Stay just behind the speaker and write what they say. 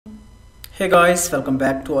Hey guys, welcome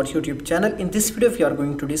back to our YouTube channel. In this video we are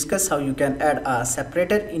going to discuss how you can add a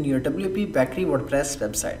separator in your wpbakery WordPress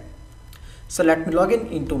website. So let me log in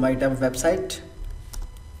into my dev website,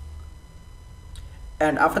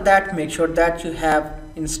 and after that make sure that you have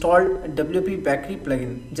installed wpbakery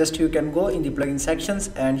plugin. Just you can go in the plugin sections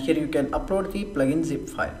and here you can upload the plugin zip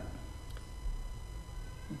file.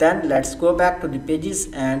 Then let's go back to the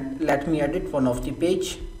pages and let me edit one of the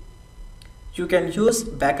page. You can use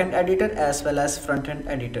backend editor as well as front-end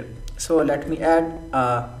editor. So let me add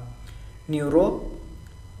a new row.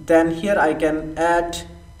 Then here I can add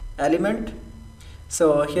element.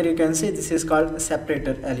 So here you can see this is called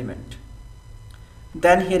separator element.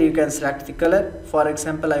 Then here you can select the color. For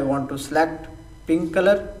example, I want to select pink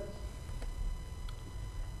color.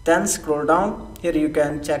 Then scroll down. Here you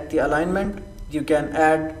can check the alignment. You can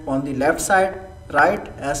add on the left side, right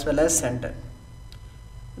as well as center.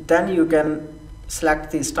 Then you can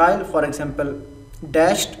select the style, for example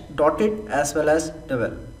dashed, dotted as well as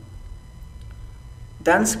double.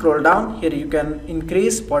 Then scroll down. Here you can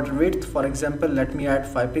increase border width, for example let me add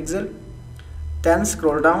 5 pixel. Then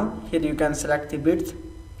scroll down. Here you can select the width,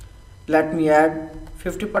 let me add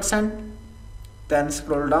 50%. Then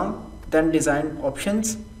scroll down, then design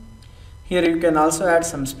options. Here you can also add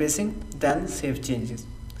some spacing, then save changes.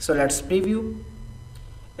 So let's preview.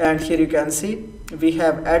 And here you can see we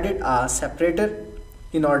have added a separator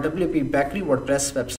in our wpbakery WordPress website.